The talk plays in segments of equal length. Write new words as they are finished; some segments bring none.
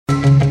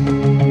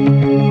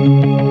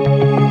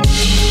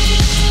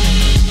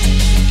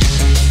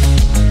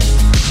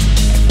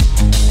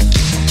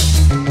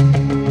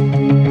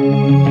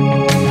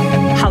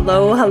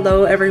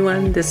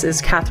This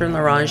is Catherine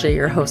Larange,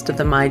 your host of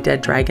the My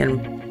Dead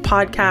Dragon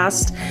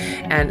podcast.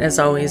 And as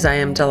always, I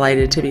am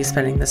delighted to be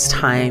spending this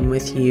time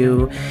with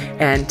you.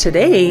 And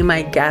today,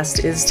 my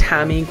guest is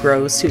Tammy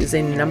Gross, who is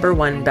a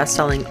 #1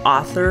 best-selling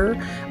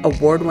author,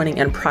 award-winning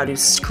and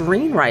produced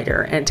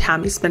screenwriter. And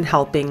Tammy's been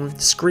helping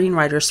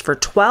screenwriters for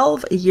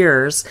 12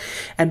 years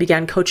and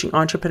began coaching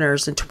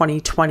entrepreneurs in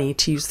 2020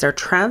 to use their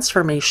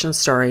transformation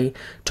story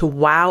to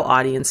wow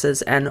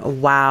audiences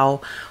and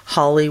wow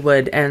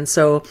Hollywood. And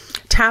so,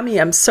 Tammy,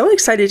 I'm so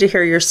excited to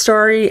hear your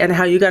story and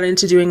how you got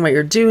into doing what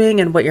you're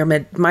doing and what your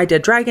My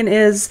Dead Dragon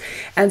is.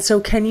 And so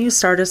can you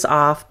start us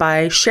off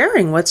by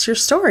sharing what's your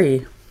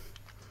story?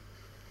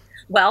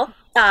 Well,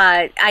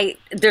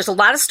 there's a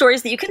lot of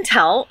stories that you can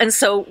tell. And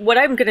so what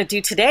I'm going to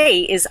do today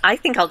is I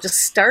think I'll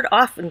just start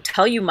off and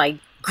tell you my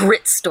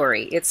grit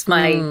story. It's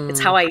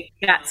how I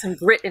got some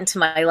grit into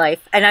my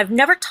life. And I've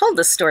never told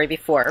this story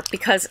before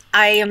because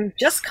I am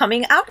just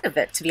coming out of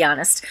it, to be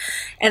honest.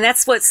 And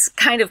that's what's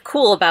kind of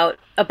cool about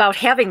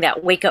having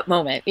that wake up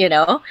moment,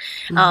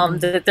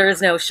 that there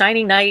is no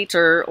shining knight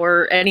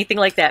or anything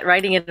like that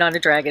riding in on a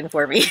dragon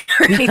for me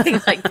or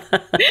anything like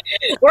that,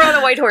 or on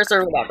a white horse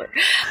or whatever.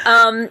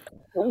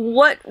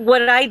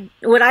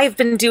 What I've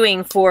been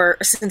doing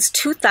since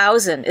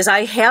 2000 is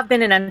I have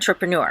been an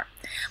entrepreneur.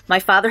 My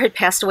father had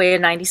passed away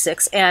in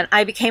 96 and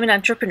I became an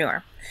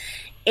entrepreneur.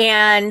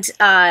 And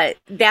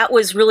that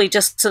was really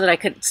just so that I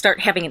could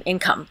start having an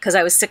income because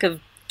I was sick of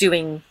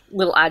doing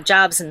little odd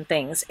jobs and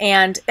things.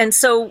 And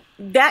so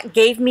that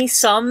gave me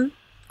some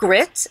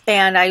grit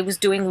and I was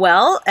doing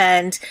well.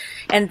 And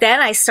then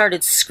I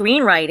started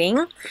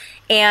screenwriting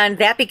and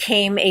that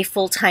became a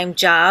full-time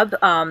job.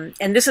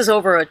 And this is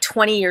over a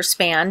 20-year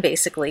span,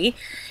 basically.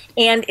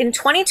 And in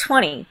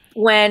 2020,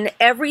 when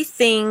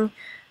everything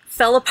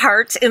fell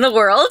apart in the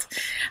world,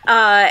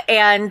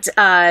 and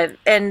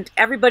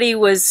everybody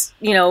was,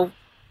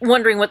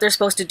 wondering what they're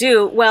supposed to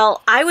do.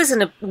 Well, I was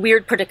in a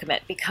weird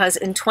predicament because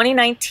in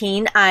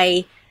 2019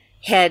 I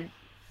had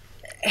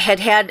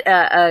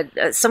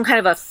some kind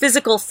of a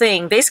physical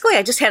thing. Basically,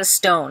 I just had a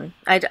stone.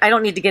 I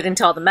don't need to get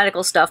into all the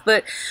medical stuff,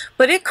 but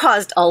it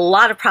caused a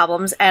lot of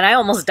problems, and I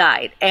almost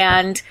died.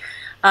 And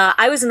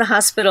I was in the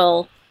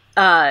hospital.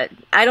 I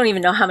don't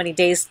even know how many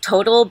days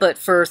total, but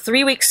for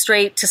 3 weeks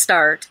straight to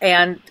start.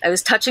 And it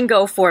was touch and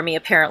go for me,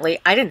 apparently.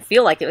 I didn't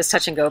feel like it was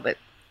touch and go, but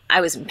I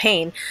was in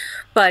pain.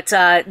 But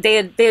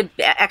they had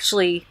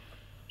actually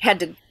had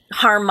to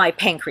harm my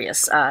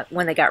pancreas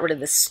when they got rid of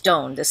this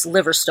stone, this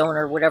liver stone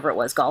or whatever it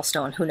was,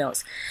 gallstone, who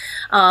knows.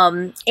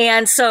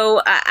 And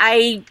so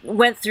I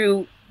went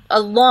through a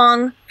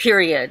long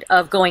period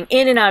of going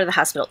in and out of the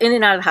hospital, in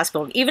and out of the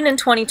hospital. Even in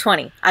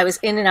 2020, I was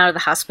in and out of the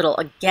hospital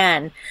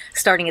again,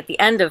 starting at the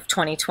end of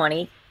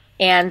 2020.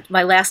 And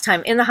my last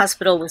time in the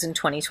hospital was in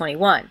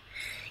 2021.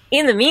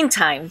 In the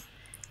meantime,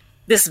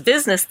 this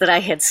business that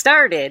I had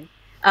started,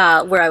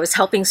 where I was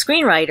helping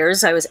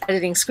screenwriters, I was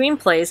editing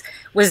screenplays,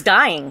 was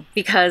dying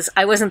because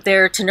I wasn't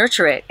there to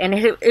nurture it. And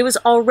it was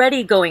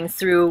already going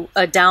through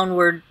a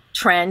downward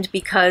trend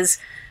because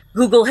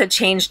Google had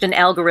changed an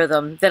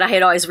algorithm that I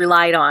had always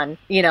relied on,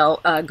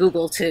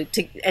 Google to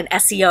and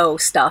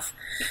SEO stuff.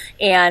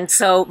 And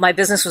so my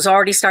business was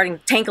already starting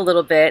to tank a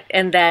little bit.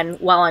 And then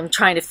while I'm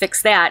trying to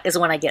fix that is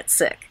when I get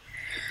sick.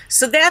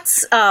 So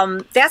that's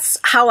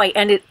how I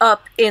ended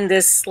up in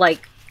this,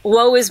 like,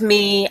 woe is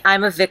me,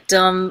 I'm a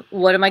victim,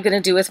 what am I going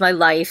to do with my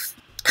life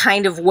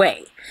kind of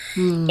way.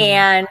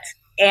 And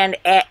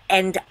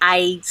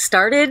I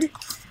started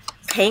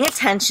paying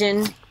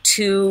attention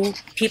to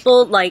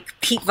people like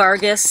Pete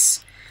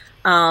Vargas,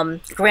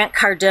 Grant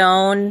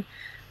Cardone,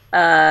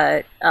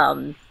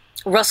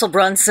 Russell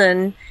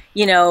Brunson,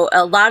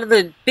 a lot of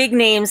the big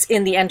names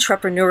in the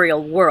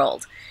entrepreneurial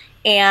world.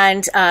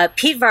 And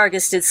Pete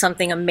Vargas did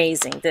something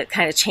amazing that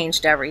kind of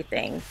changed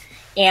everything.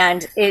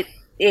 And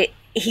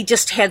he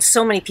just had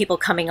so many people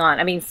coming on.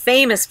 I mean,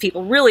 famous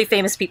people, really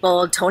famous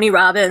people, Tony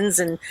Robbins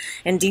and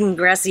Dean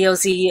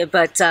Graziosi,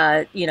 but,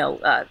 I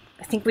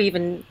think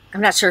I'm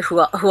not sure who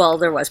all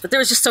there was, but there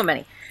was just so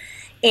many.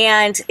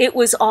 And it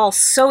was all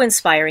so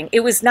inspiring. It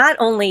was not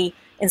only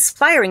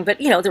inspiring, but,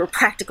 there were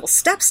practical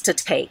steps to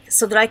take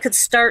so that I could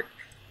start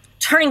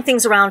turning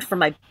things around for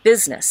my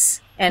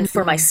business and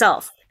for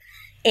myself.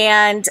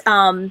 And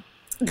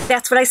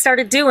that's what I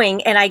started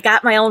doing. And I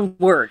got my own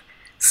word.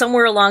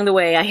 Somewhere along the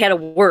way, I had a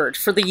word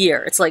for the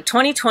year. It's like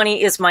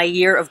 2020 is my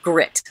year of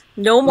grit.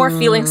 No more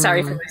feeling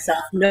sorry for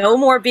myself. No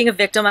more being a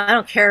victim. I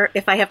don't care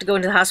if I have to go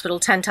into the hospital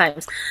 10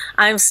 times.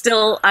 I'm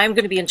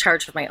going to be in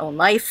charge of my own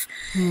life.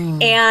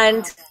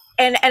 And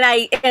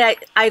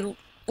I'm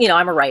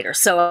a writer,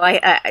 so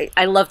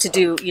I love to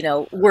do,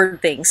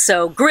 word things.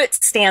 So grit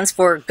stands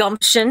for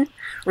gumption,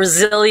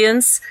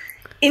 resilience,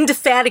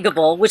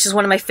 indefatigable, which is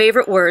one of my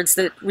favorite words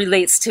that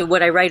relates to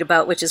what I write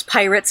about, which is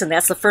pirates. And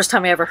that's the first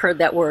time I ever heard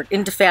that word,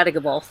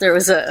 indefatigable. There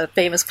was a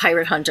famous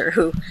pirate hunter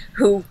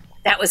who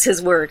that was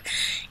his word.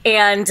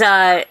 And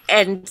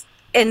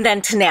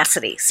then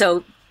tenacity.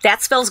 So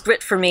that spells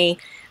grit for me.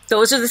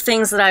 Those are the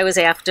things that I was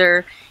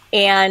after.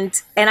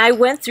 And I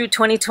went through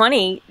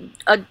 2020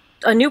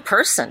 a new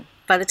person.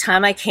 by the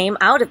time I came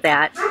out of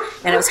that,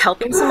 and I was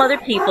helping some other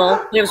people,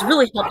 but I was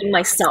really helping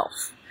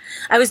myself.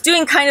 I was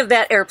doing kind of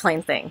that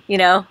airplane thing, you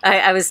know.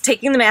 I was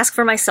taking the mask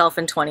for myself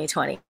in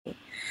 2020.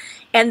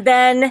 And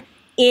then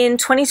in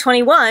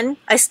 2021,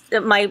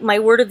 my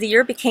word of the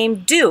year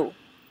became do.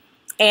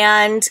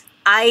 And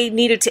I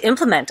needed to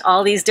implement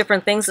all these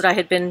different things that I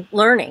had been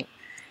learning.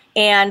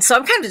 And so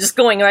I'm kind of just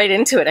going right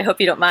into it. I hope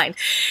you don't mind.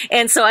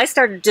 And so I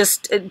started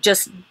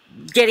just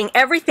getting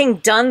everything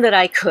done that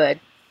I could.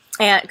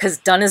 And because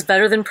done is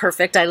better than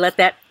perfect. I let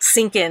that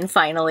sink in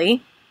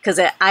finally, because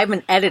I'm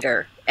an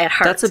editor at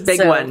heart. That's a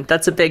big one.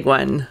 That's a big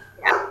one.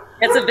 Yeah,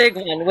 that's a big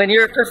one. When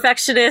you're a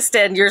perfectionist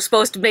and you're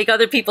supposed to make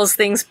other people's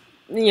things,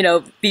 you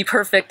know, be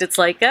perfect, it's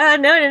like,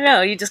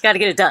 no, you just got to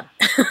get it done.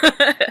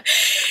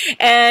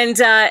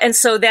 And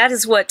so that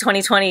is what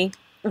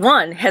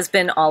 2021 has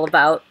been all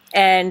about.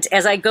 And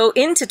as I go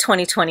into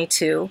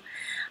 2022,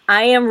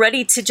 I am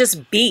ready to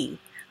just be.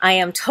 I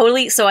am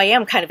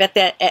kind of at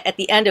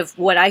the end of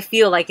what I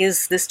feel like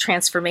is this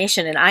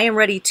transformation, and I am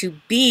ready to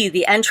be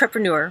the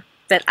entrepreneur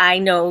that I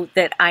know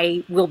that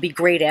I will be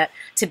great at,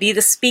 to be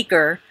the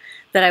speaker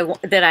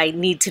that I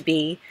need to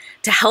be,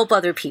 to help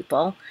other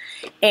people,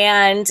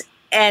 and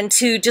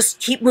to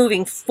just keep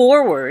moving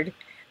forward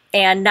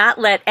and not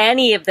let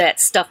any of that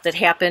stuff that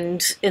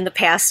happened in the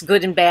past,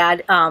 good and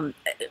bad,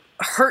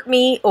 hurt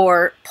me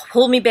or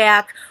pull me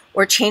back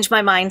or change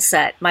my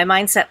mindset. My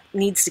mindset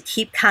needs to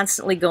keep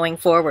constantly going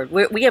forward.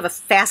 We have a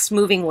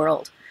fast-moving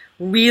world,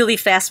 really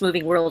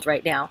fast-moving world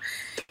right now.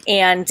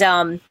 And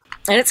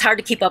it's hard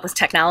to keep up with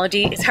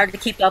technology. It's hard to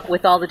keep up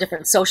with all the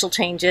different social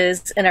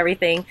changes and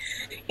everything.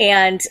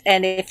 And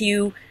if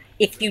you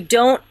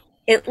don't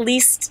at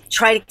least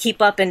try to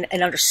keep up and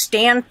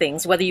understand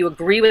things, whether you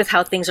agree with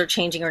how things are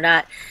changing or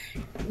not,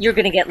 you're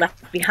going to get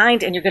left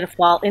behind and you're going to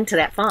fall into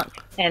that funk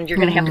and you're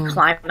going to have to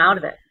climb out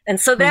of it. And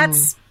so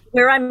that's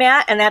where I'm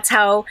at, and that's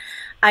how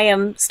I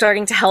am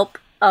starting to help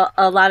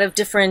a lot of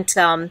different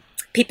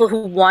people who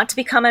want to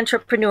become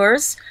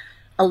entrepreneurs.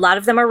 A lot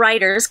of them are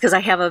writers, because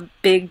I have a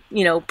big,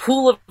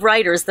 pool of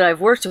writers that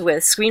I've worked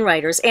with,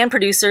 screenwriters and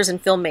producers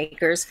and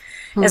filmmakers,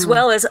 as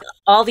well as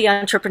all the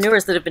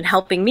entrepreneurs that have been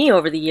helping me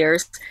over the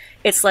years.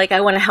 It's like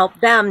I want to help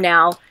them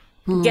now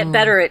get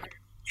better at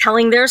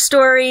telling their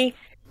story,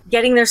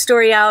 getting their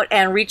story out,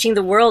 and reaching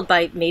the world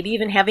by maybe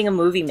even having a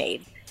movie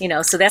made.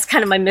 So that's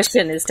kind of my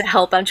mission, is to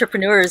help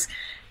entrepreneurs,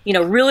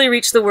 really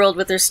reach the world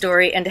with their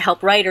story, and to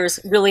help writers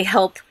really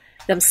help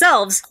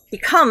themselves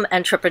become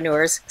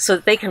entrepreneurs so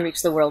that they can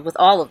reach the world with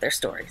all of their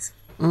stories.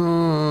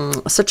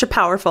 Such a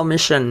powerful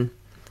mission.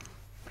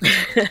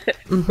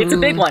 It's a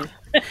big one.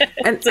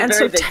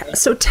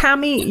 So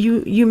Tammy,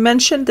 you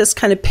mentioned this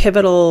kind of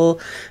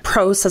pivotal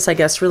process, I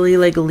guess, really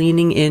like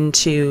leaning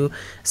into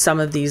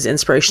some of these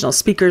inspirational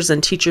speakers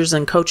and teachers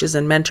and coaches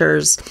and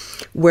mentors,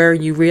 where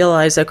you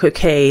realize, like,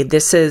 okay,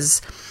 this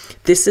is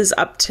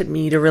up to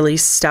me to really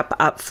step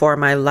up for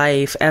my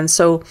life. And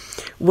so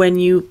when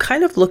you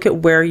kind of look at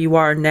where you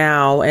are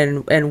now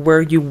and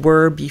where you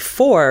were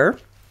before,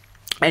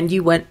 and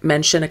you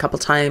mentioned a couple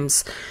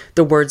times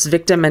the words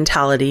victim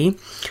mentality,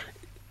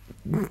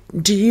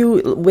 do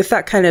you, with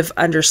that kind of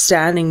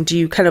understanding, do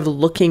you kind of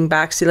looking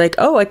back see like,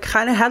 oh, I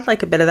kind of had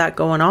like a bit of that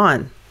going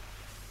on?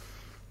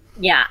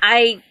 Yeah,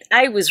 I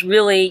was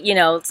really,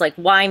 it's like,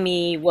 why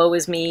me, woe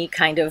is me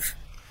kind of,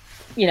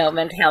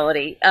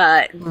 mentality,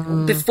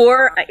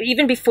 before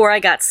I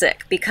got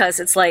sick,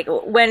 because it's like,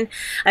 when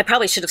I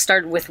probably should have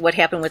started with what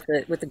happened with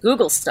the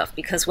Google stuff,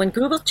 because when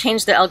Google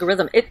changed the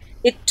algorithm, it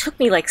took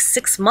me like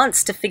 6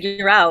 months to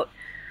figure out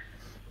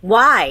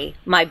why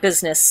my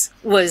business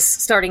was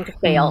starting to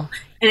fail.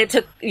 And it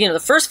took, the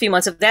first few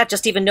months of that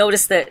just even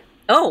notice that,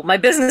 oh, my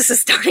business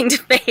is starting to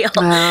fail.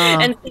 Wow.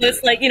 And so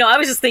it's like, I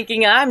was just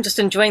thinking, I'm just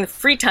enjoying the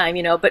free time,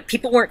 but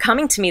people weren't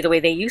coming to me the way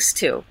they used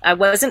to. I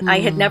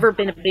had never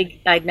been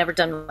I'd never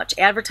done much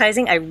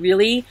advertising. I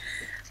really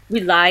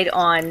relied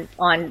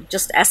on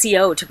just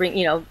SEO to bring,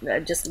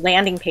 just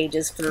landing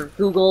pages for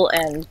Google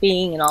and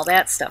Bing and all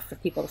that stuff for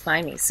people to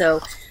find me.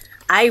 So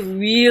I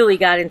really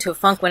got into a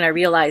funk when I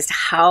realized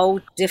how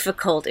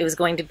difficult it was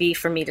going to be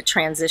for me to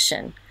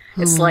transition.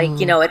 It's like,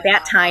 at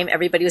that time,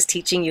 everybody was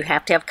teaching you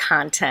have to have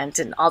content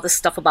and all this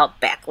stuff about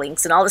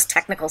backlinks and all this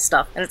technical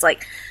stuff. And it's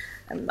like,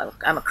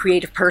 I'm a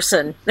creative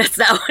person. That's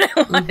not what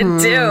I want to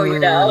do,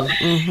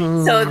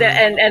 So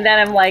and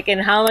then I'm like,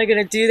 and how am I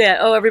going to do that?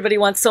 Oh, everybody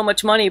wants so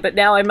much money, but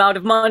now I'm out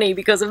of money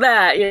because of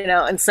that,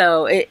 And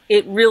so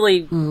it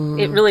really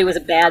was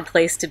a bad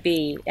place to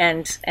be.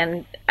 And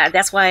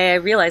that's why I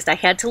realized I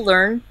had to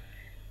learn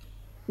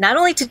not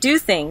only to do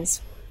things,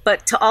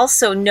 but to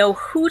also know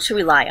who to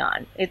rely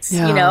on. It's,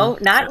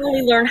 not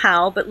only learn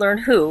how, but learn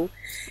who.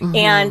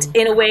 And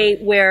in a way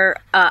where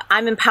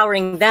I'm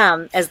empowering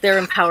them as they're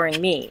empowering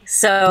me.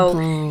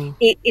 So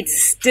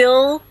it's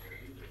still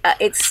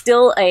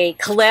a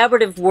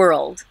collaborative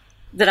world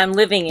that I'm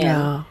living in.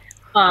 Yeah.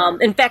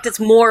 In fact, it's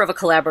more of a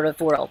collaborative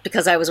world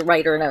because I was a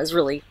writer and I was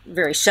really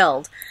very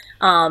shelled.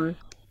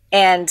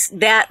 And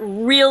that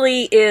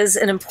really is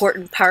an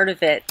important part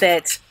of it,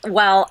 that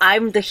while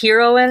I'm the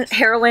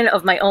heroine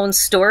of my own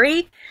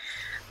story,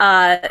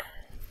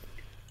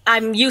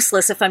 I'm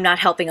useless if I'm not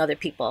helping other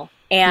people.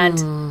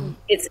 And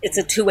it's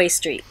a two-way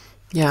street.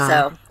 Yeah.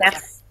 So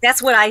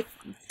that's what I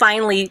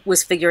finally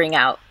was figuring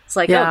out. It's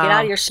like, oh, get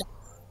out of your shell.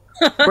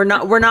 we're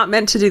not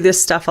meant to do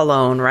this stuff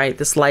alone, right?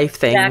 This life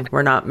thing. Exactly.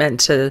 We're not meant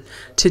to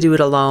do it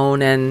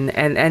alone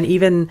and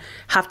even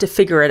have to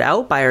figure it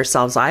out by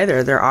ourselves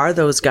either. There are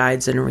those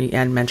guides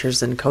and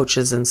mentors and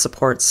coaches and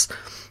supports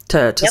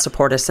to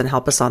support us and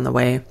help us on the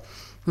way.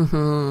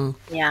 Mm-hmm.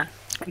 Yeah.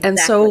 Exactly. And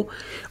so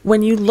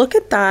when you look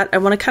at that, I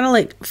want to kind of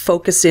like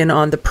focus in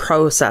on the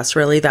process,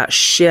 really, that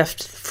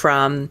shift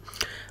from,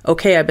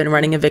 okay, I've been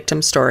running a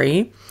victim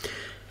story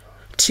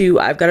to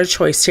I've got a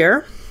choice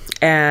here.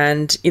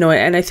 And,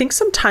 and I think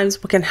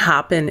sometimes what can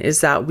happen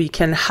is that we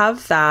can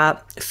have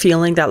that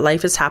feeling that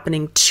life is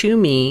happening to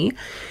me,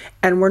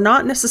 and we're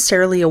not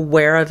necessarily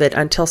aware of it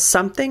until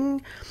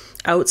something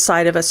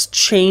outside of us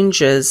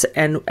changes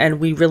and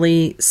we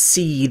really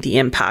see the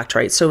impact,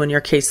 right? So in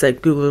your case,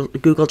 that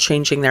Google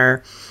changing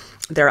their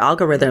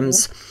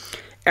algorithms,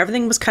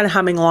 everything was kind of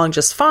humming along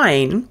just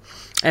fine.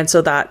 And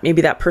so that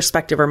maybe that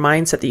perspective or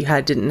mindset that you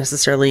had didn't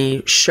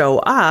necessarily show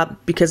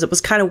up because it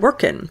was kind of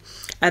working.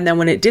 And then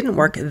when it didn't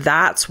work,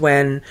 that's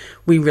when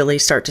we really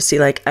start to see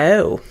like,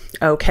 oh,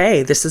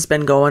 okay, this has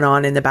been going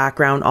on in the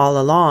background all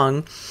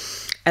along.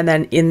 And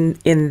then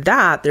in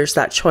that, there's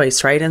that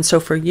choice, right? And so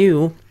for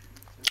you,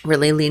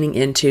 really leaning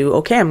into,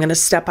 okay, I'm going to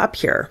step up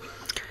here.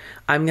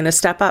 I'm going to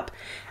step up.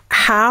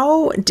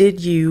 How did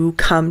you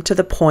come to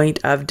the point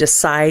of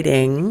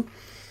deciding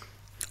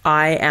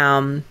I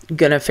am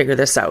going to figure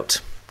this out?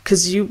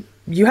 Because you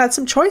had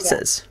some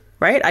choices.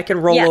 Right? I can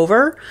roll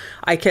over.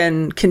 I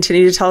can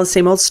continue to tell the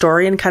same old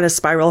story and kind of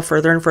spiral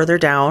further and further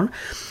down,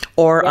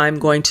 or I'm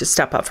going to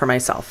step up for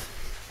myself.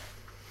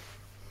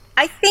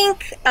 I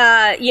think,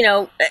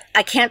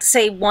 I can't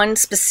say one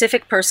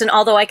specific person,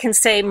 although I can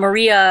say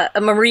Marie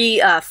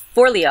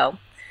Forleo.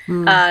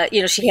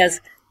 She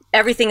has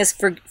everything is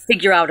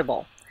figure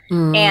outable.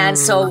 And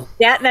so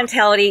that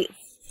mentality,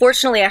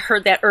 fortunately, I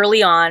heard that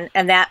early on,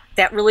 and that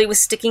really was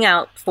sticking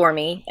out for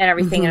me and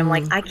everything. And I'm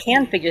like, I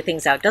can figure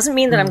things out. Doesn't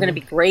mean that I'm going to be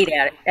great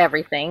at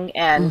everything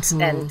and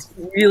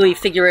really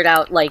figure it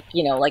out, like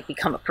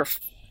become a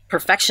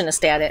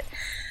perfectionist at it.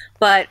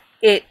 But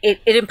it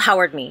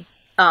empowered me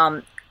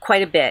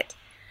quite a bit.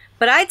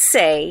 But I'd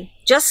say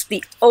just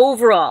the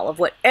overall of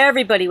what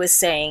everybody was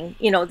saying,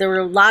 there were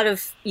a lot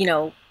of,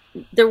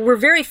 there were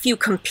very few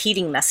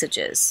competing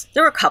messages.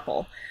 There were a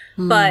couple.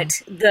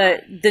 But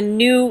the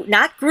new,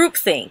 not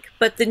groupthink,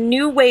 but the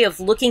new way of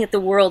looking at the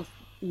world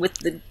with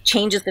the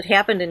changes that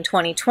happened in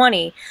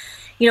 2020,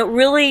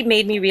 really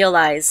made me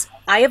realize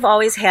I have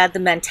always had the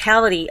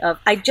mentality of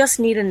I just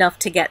need enough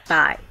to get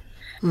by.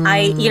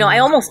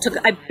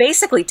 I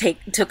basically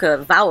took a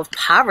vow of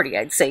poverty.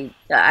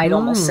 I'd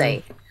almost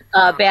say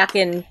back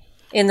in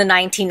the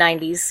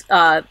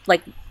 1990s,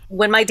 like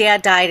when my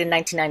dad died in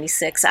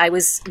 1996, I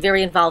was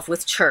very involved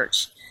with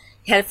church.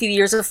 Had a few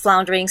years of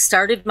floundering,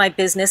 started my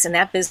business, and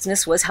that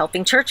business was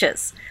helping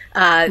churches,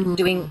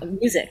 doing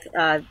music,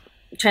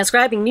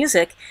 transcribing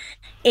music.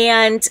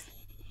 And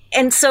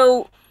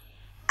so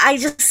I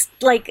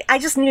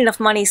just need enough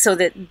money so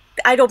that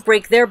I don't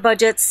break their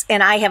budgets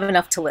and I have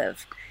enough to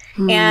live.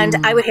 And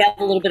I would have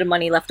a little bit of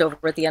money left over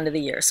at the end of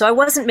the year. So I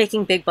wasn't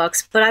making big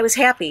bucks, but I was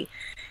happy.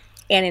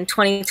 And in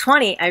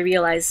 2020, I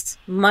realized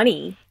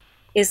money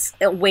is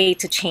a way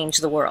to change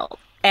the world.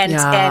 And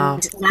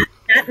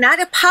not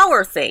a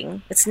power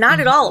thing. It's not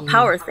at all a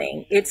power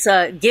thing. It's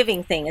a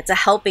giving thing. It's a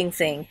helping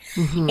thing.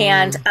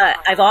 And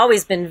I've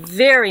always been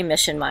very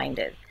mission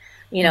minded.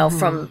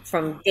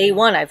 From day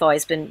one, I've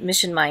always been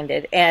mission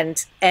minded,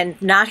 and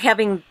not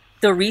having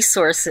the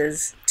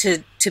resources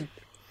to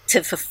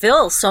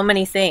fulfill so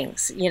many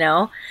things.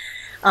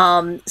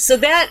 So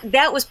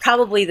that was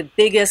probably the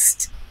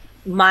biggest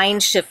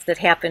mind shift that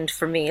happened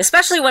for me,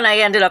 especially when I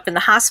ended up in the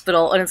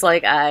hospital and it's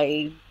like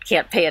I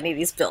can't pay any of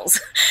these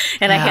bills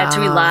and I had to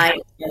rely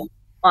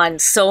on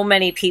so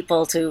many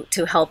people to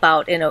help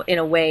out in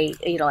a way,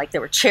 like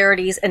there were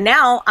charities. And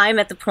now I'm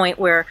at the point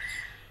where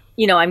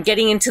I'm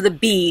getting into the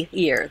be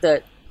year.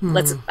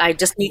 I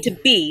just need to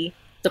be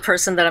the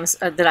person that I've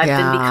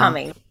been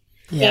becoming.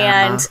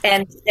 And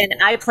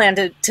I plan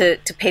to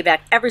pay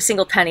back every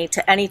single penny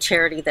to any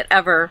charity that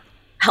ever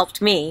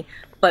helped me,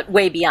 but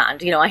way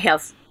beyond. I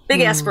have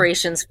big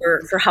aspirations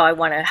for how I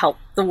want to help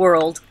the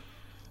world.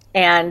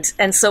 And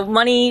so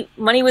money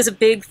was a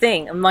big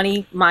thing, a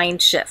money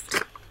mind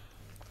shift.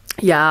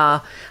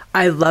 Yeah,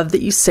 I love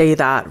that you say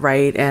that,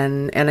 right?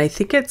 And I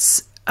think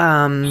it's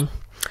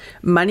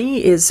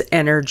money is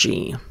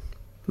energy.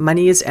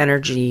 Money is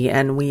energy,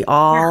 and we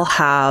all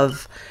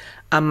have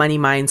a money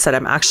mindset.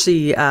 I'm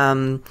actually,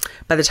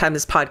 by the time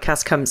this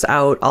podcast comes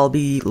out, I'll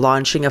be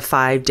launching a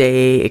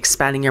 5-day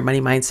expanding your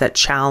money mindset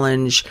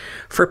challenge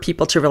for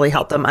people to really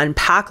help them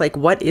unpack, like,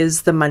 what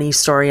is the money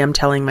story I'm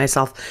telling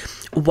myself?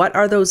 What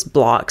are those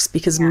blocks?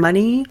 Because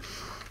money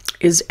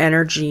is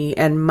energy,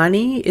 and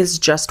money is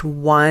just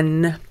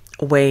one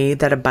way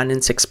that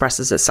abundance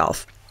expresses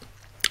itself.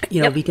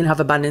 Yep. We can have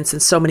abundance in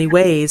so many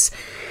ways.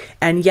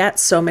 And yet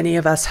so many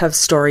of us have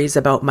stories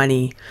about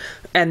money.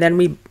 And then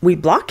we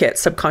block it.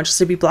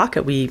 Subconsciously, we block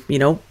it.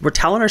 We're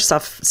telling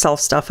ourself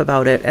stuff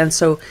about it. And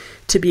so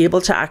to be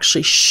able to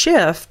actually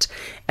shift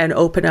and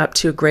open up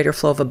to a greater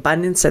flow of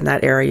abundance in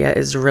that area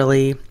is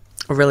really,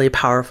 really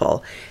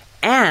powerful,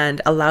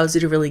 and allows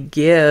you to really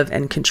give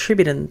and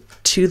contribute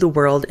to the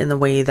world in the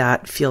way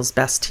that feels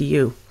best to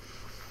you.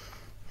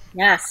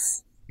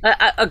 Yes.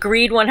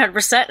 Agreed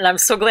 100%. And I'm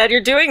so glad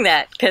you're doing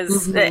that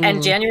because,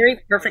 and January,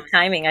 perfect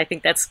timing. I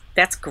think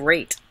that's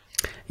great.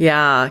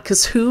 Yeah.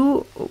 Because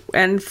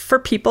and for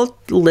people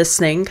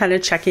listening, kind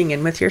of checking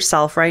in with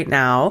yourself right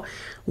now,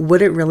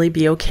 would it really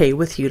be okay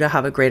with you to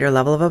have a greater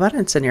level of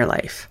abundance in your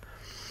life?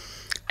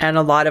 And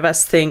a lot of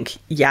us think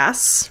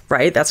yes,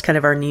 right? That's kind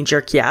of our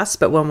knee-jerk yes.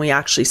 But when we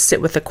actually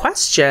sit with the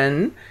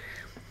question,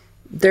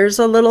 there's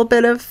a little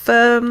bit of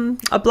a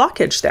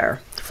blockage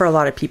there for a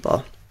lot of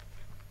people.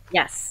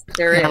 Yes,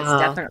 there is,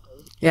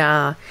 definitely.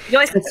 Yeah. You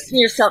always question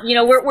yourself.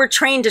 We're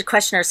trained to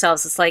question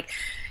ourselves. It's like,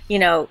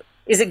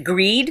 is it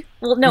greed?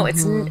 Well, no, it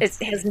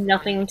has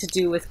nothing to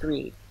do with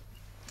greed.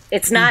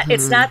 It's not.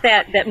 It's not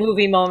that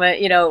movie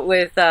moment,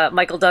 with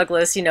Michael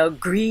Douglas.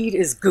 Greed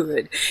is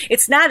good.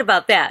 It's not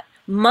about that.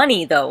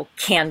 Money, though,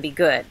 can be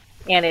good,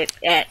 and it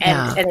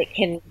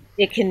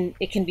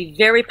can be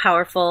very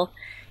powerful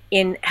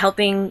in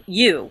helping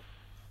you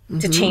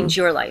to change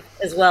your life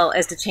as well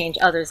as to change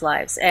others'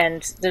 lives.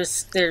 And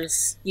there's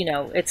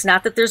it's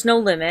not that there's no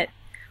limit,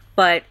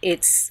 but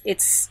it's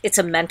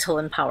a mental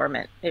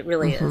empowerment. It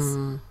really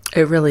is.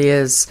 It really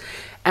is.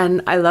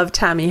 And I love,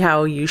 Tammy,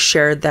 how you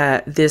shared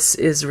that this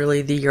is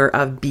really the year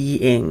of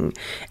being.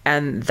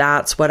 And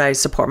that's what I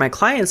support my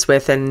clients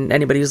with. And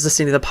anybody who's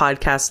listening to the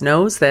podcast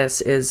knows this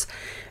is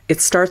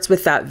it starts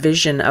with that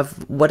vision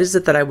of what is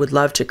it that I would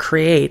love to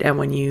create. And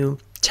when you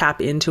tap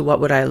into what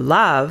would I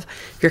love,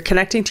 you're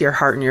connecting to your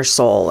heart and your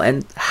soul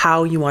and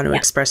how you want to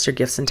express your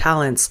gifts and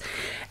talents.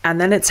 And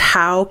then it's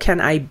how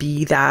can I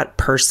be that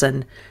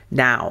person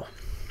now?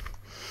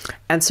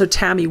 And so,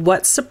 Tammy,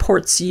 what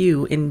supports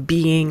you in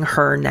being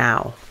her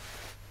now?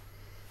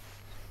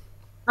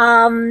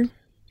 The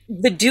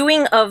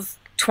doing of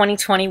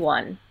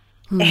 2021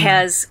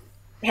 has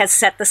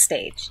set the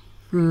stage.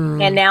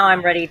 And now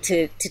I'm ready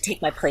to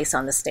take my place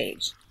on the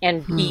stage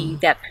and be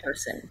that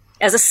person.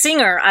 As a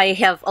singer, I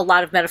have a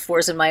lot of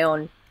metaphors in my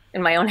own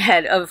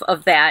head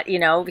of that,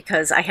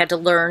 because I had to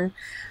learn,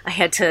 I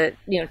had to,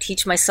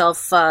 teach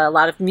myself a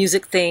lot of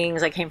music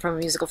things. I came from a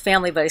musical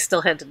family, but I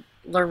still had to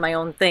learn my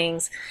own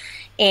things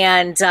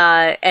and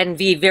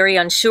be very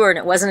unsure. And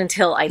it wasn't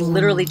until I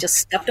literally just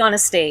stepped on a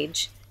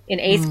stage in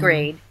 8th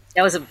grade.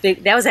 That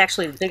was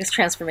actually the biggest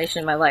transformation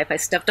in my life. I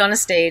stepped on a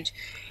stage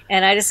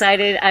and I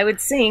decided I would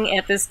sing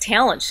at this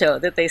talent show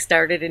that they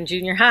started in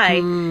junior high.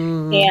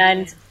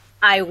 And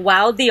I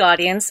wowed the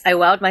audience. I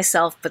wowed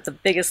myself. But the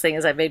biggest thing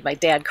is I made my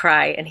dad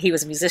cry, and he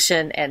was a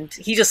musician, and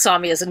he just saw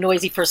me as a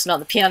noisy person on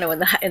the piano in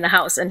the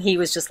house. And he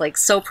was just like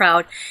so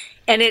proud.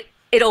 And it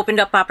opened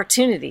up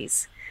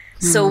opportunities.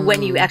 So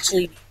when you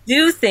actually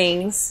do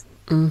things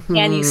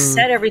and you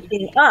set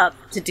everything up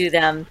to do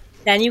them,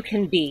 then you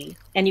can be,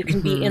 and you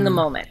can be in the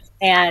moment.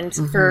 And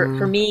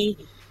for me,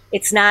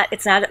 it's not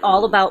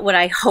all about what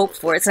I hope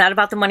for. It's not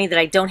about the money that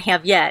I don't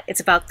have yet. It's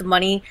about the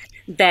money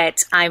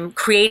that I'm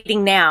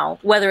creating now,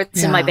 whether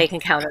it's in my bank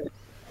account or,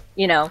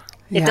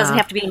 it doesn't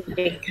have to be in my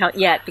bank account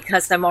yet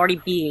because I'm already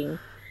being.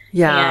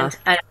 And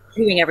I'm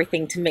doing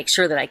everything to make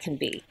sure that I can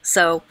be.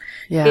 So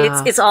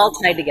it's all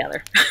tied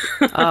together.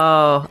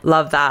 Oh,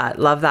 love that.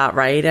 Love that.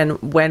 Right.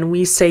 And when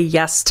we say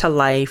yes to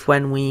life,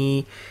 when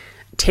we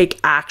take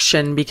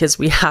action, because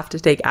we have to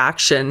take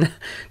action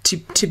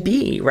to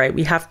be, right?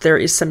 There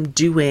is some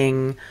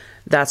doing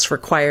that's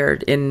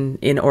required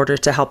in order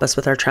to help us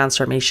with our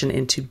transformation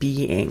into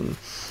being.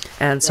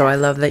 And so I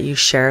love that you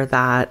share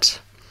that.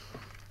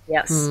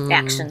 Yes.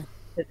 Action.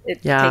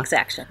 It takes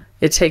action.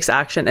 It takes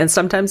action. And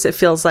sometimes it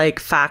feels like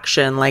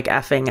faction, like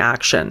effing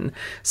action.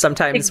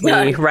 Sometimes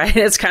right?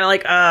 It's kind of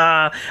like,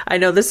 I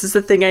know this is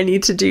the thing I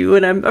need to do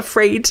and I'm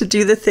afraid to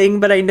do the thing,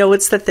 but I know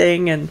it's the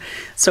thing. And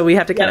so we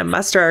have to kind of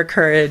muster our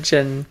courage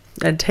and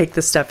take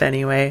the step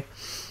anyway.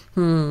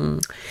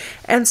 And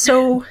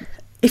so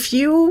if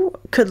you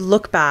could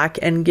look back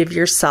and give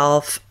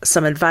yourself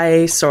some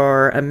advice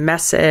or a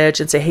message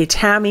and say, hey,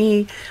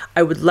 Tammy,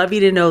 I would love you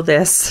to know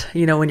this,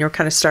 when you're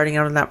kind of starting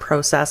out in that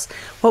process,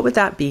 what would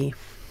that be?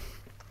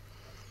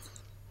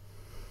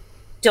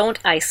 Don't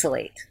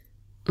isolate.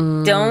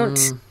 Don't,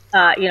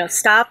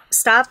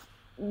 stop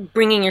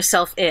bringing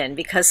yourself in,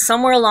 because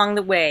somewhere along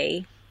the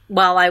way,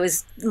 while I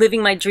was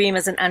living my dream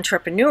as an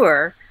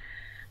entrepreneur,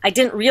 I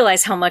didn't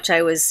realize how much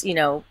I was,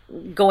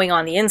 going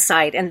on the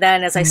inside. And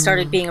then as I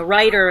started being a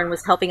writer and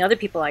was helping other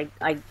people,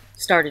 I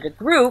started a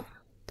group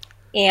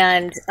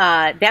And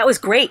that was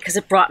great because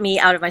it brought me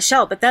out of my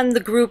shell. But then the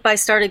group, I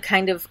started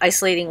kind of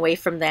isolating away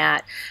from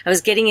that. I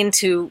was getting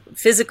into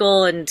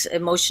physical and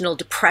emotional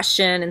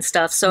depression and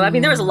stuff. So, I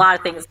mean, there was a lot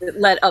of things that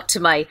led up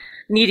to my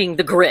needing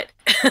the grit.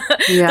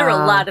 Yeah. There were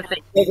a lot of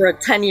things over a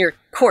 10-year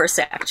course,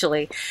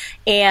 actually.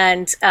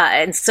 And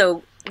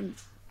so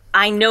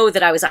I know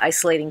that I was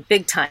isolating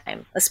big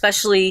time,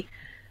 especially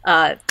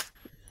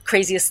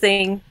craziest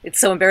thing. It's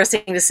so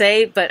embarrassing to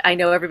say, but I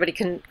know everybody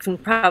can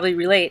probably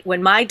relate.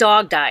 When my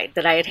dog died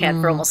that I had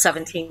for almost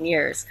 17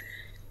 years,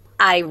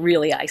 I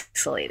really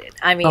isolated.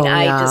 I mean,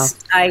 I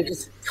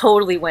just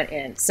totally went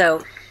in.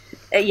 So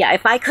yeah,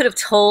 if I could have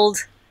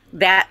told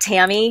that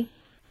Tammy,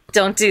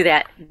 don't do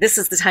that. This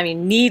is the time you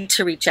need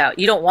to reach out.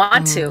 You don't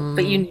want to,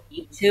 but you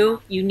need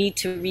to. You need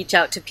to reach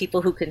out to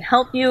people who can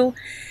help you.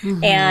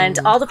 And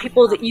all the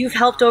people that you've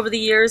helped over the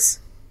years,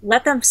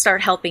 let them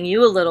start helping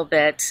you a little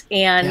bit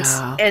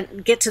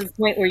and get to the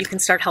point where you can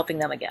start helping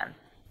them again.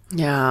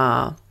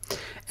 Yeah.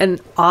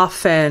 And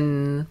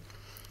often,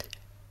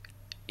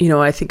 you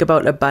know, I think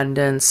about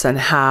abundance and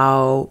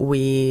how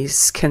we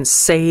can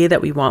say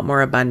that we want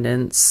more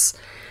abundance,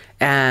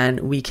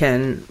 and we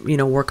can, you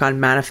know, work on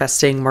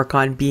manifesting, work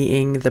on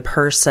being the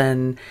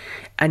person.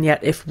 And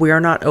yet if we're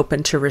not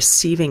open to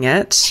receiving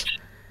it,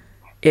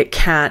 it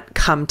can't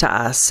come to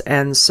us.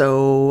 And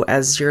so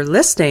as you're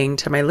listening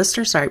to my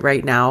listener site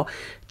right now,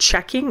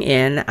 checking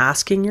in,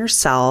 asking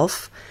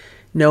yourself,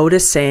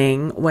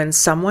 noticing when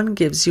someone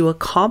gives you a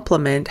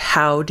compliment,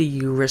 how do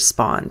you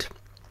respond?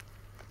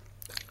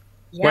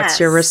 Yes. What's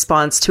your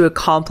response to a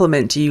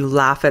compliment? Do you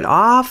laugh it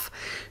off?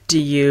 Do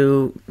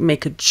you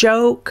make a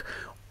joke?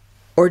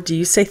 Or do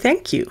you say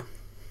thank you?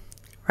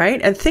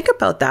 Right? And think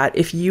about that.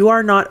 If you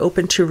are not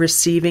open to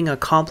receiving a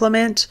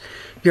compliment,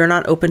 you're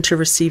not open to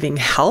receiving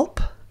help,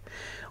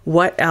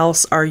 what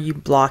else are you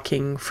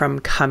blocking from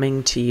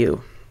coming to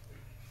you?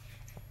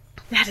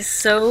 That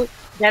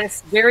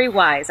is very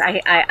wise.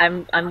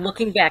 I'm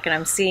looking back and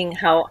I'm seeing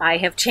how I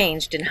have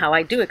changed and how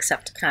I do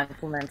accept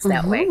compliments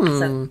that way.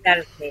 So that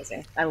is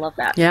amazing. I love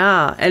that.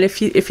 Yeah. And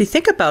if you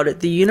think about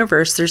it, the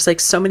universe, there's like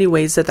so many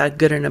ways that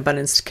good and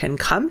abundance can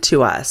come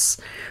to us,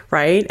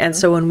 right? And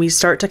so when we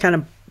start to kind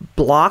of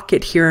block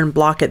it here and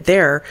block it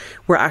there,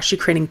 we're actually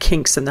creating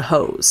kinks in the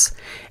hose.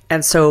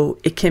 And so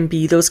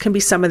those can be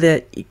some of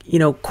the, you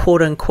know,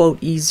 quote unquote,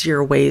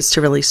 easier ways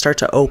to really start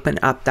to open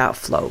up that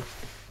flow.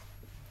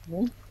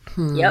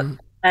 Yep.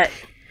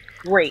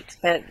 Great.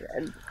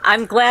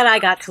 I'm glad I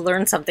got to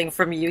learn something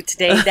from you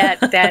today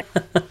that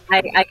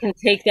I can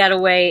take that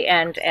away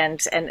and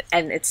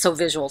it's so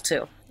visual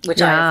too,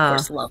 which I of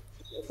course love.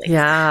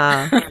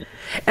 Yeah.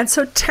 And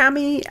so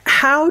Tammy,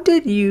 how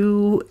did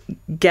you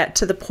get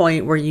to the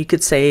point where you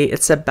could say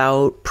it's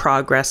about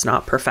progress,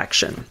 not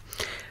perfection?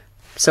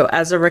 So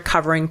as a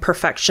recovering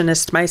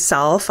perfectionist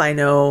myself, I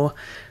know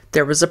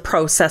there was a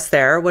process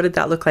there. What did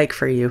that look like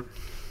for you?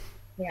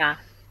 Yeah.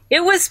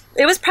 It was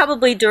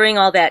probably during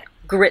all that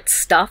grit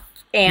stuff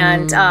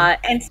and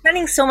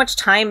spending so much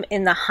time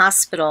in the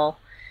hospital,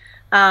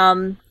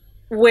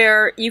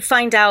 where you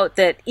find out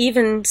that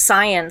even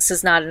science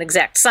is not an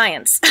exact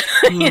science.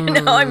 You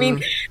know, I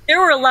mean,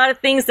 there were a lot of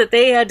things that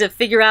they had to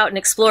figure out and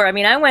explore. I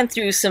mean, I went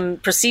through some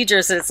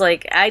procedures that it's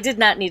like, I did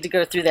not need to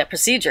go through that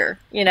procedure,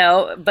 you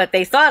know, but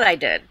they thought I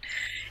did.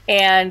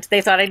 And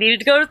they thought I needed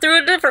to go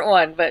through a different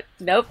one, but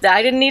nope,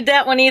 I didn't need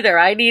that one either.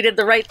 I needed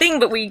the right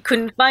thing, but we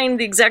couldn't find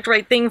the exact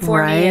right thing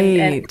for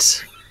me.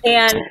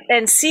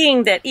 And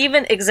seeing that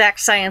even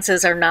exact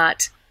sciences are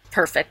not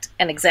perfect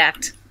and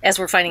exact, as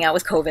we're finding out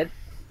with COVID.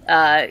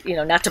 You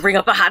know, not to bring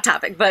up a hot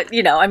topic, but,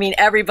 you know, I mean,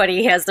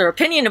 everybody has their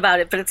opinion about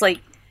it, but it's like,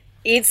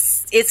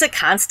 it's a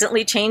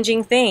constantly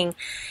changing thing.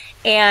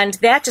 And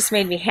that just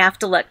made me have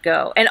to let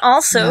go. And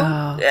also,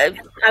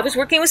 I was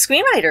working with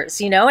screenwriters,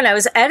 you know, and I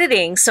was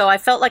editing. So I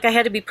felt like I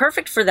had to be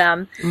perfect for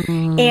them.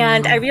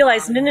 And I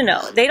realized,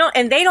 no. They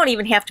don't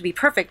even have to be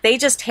perfect. They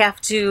just have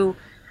to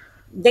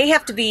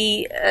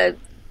be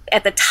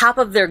at the top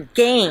of their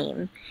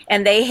game,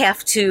 and they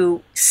have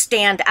to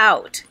stand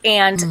out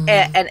and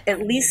at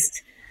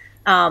least,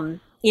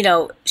 you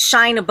know,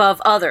 shine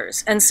above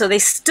others. And so they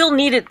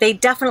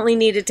definitely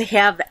needed to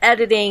have the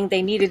editing.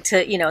 They needed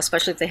to, you know,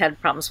 especially if they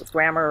had problems with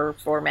grammar or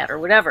format or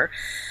whatever.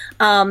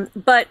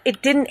 But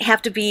it didn't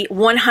have to be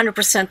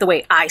 100% the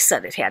way I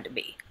said it had to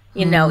be,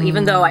 you know,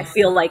 even though I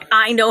feel like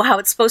I know how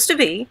it's supposed to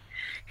be.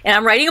 And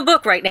I'm writing a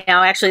book right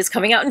now. Actually, it's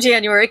coming out in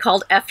January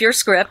called F Your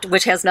Script,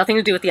 which has nothing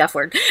to do with the F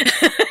word.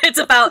 It's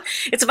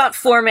about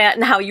format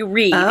and how you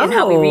read and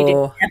how we read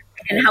it,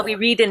 and how we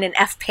read in an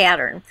F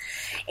pattern,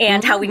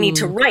 and how we need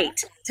to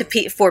write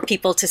for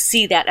people to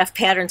see that F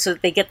pattern so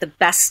that they get the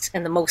best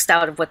and the most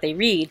out of what they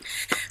read.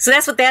 So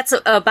that's what that's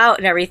about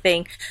and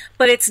everything.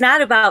 But it's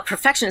not about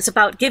perfection. It's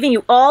about giving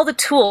you all the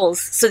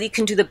tools so that you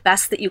can do the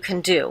best that you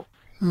can do.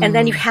 And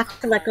then you have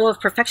to let go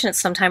of perfection at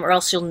some time, or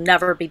else you'll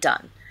never be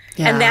done.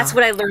 Yeah. And that's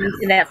what I learned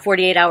in that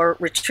 48-hour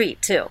retreat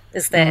too,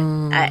 is that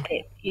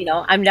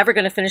I'm never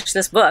going to finish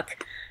this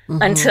book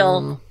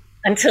until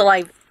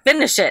I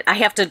finish it. I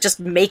have to just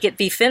make it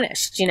be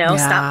finished, you know,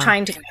 stop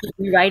trying to keep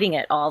rewriting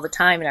it all the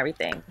time and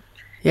everything.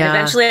 And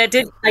eventually I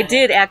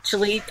did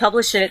actually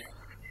publish it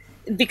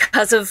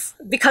because of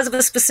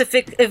a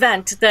specific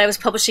event that I was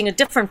publishing a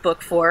different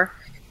book for,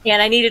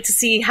 and I needed to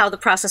see how the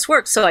process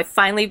worked. So I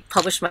finally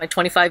published my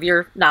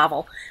 25-year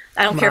novel.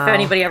 I don't care if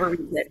anybody ever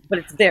reads it, but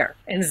it's there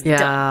and it's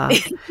done.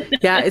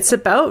 Yeah, it's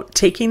about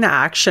taking the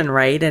action,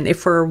 right? And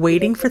if we're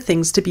waiting for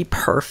things to be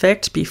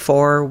perfect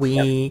before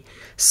we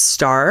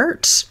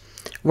start,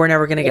 we're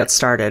never going to get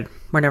started.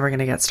 We're never going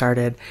to get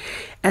started.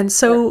 And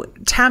so,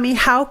 Tammy,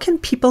 how can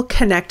people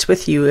connect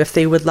with you if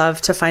they would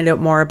love to find out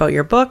more about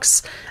your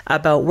books,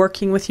 about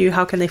working with you?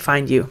 How can they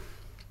find you?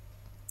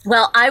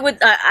 Well, I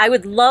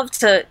would love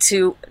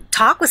to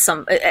talk with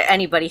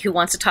anybody who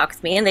wants to talk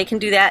with me, and they can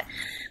do that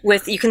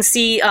with, you can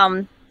see,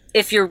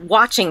 if you're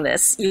watching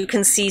this, you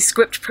can see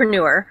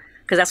Scriptpreneur,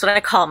 because that's what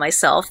I call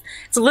myself.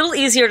 It's a little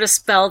easier to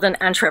spell than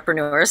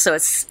entrepreneur, so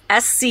it's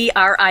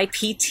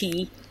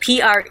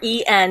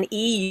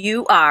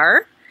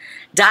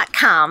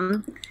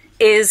SCRIPTPRENEUR.com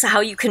is how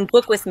you can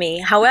book with me.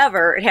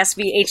 However, it has to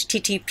be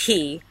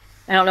HTTP.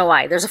 I don't know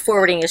why. There's a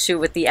forwarding issue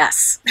with the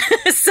S.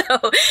 So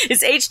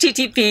it's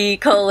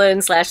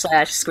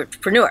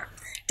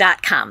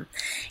http://scriptpreneur.com.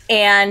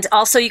 And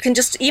also you can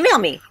just email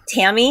me,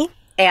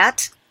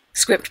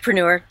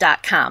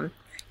 tammy@scriptpreneur.com.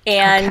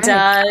 And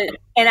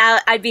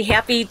I'd be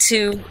happy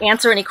to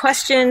answer any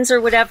questions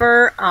or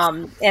whatever.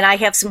 And I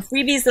have some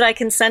freebies that I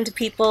can send to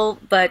people,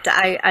 but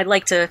I'd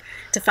like to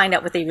find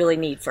out what they really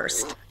need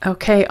first.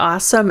 Okay,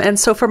 awesome. And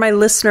so for my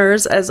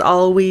listeners, as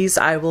always,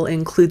 I will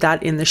include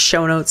that in the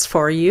show notes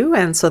for you.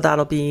 And so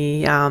that'll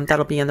be in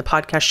the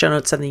podcast show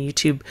notes and the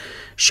YouTube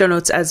show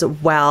notes as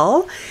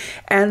well.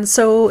 And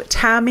so,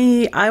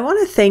 Tammy, I want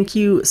to thank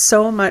you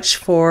so much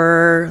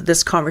for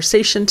this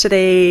conversation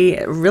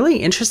today. Really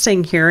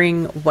interesting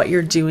hearing what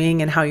you're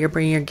doing and how you're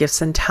bringing your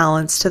gifts and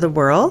talents to the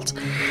world.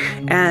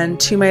 And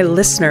to my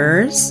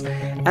listeners,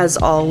 as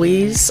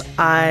always,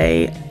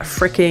 I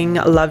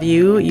freaking love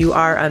you. You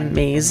are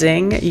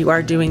amazing. You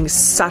are doing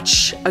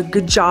such a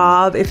good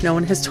job. If no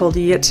one has told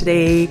you yet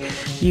today,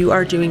 you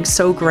are doing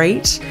so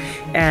great.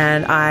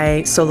 And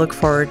I so look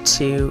forward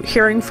to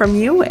hearing from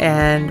you.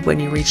 And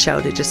when you reach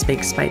out, it just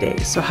makes my day.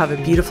 So have a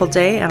beautiful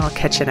day, and I'll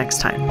catch you next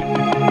time.